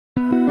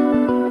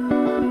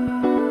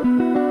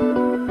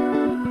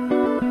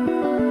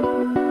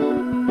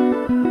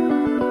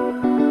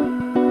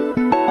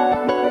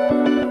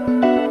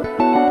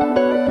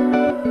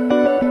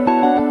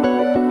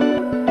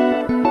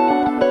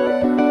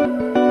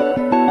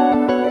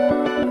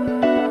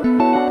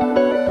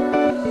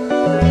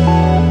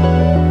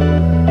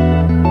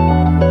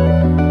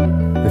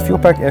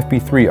FuelPak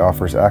FP3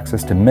 offers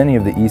access to many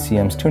of the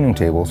ECM's tuning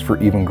tables for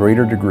even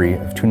greater degree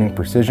of tuning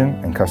precision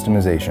and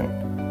customization.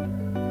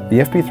 The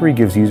FP3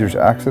 gives users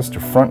access to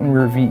front and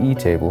rear VE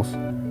tables,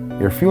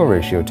 air-fuel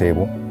ratio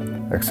table,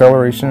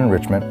 acceleration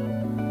enrichment,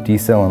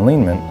 decel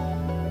enlinement,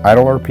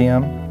 idle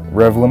RPM,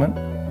 rev limit,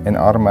 and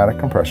automatic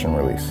compression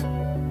release.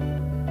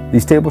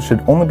 These tables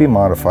should only be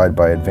modified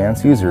by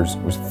advanced users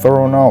with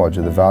thorough knowledge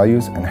of the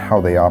values and how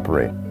they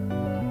operate.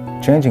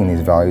 Changing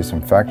these values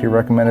from factory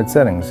recommended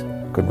settings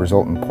could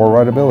result in poor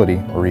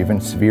rideability or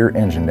even severe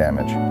engine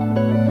damage.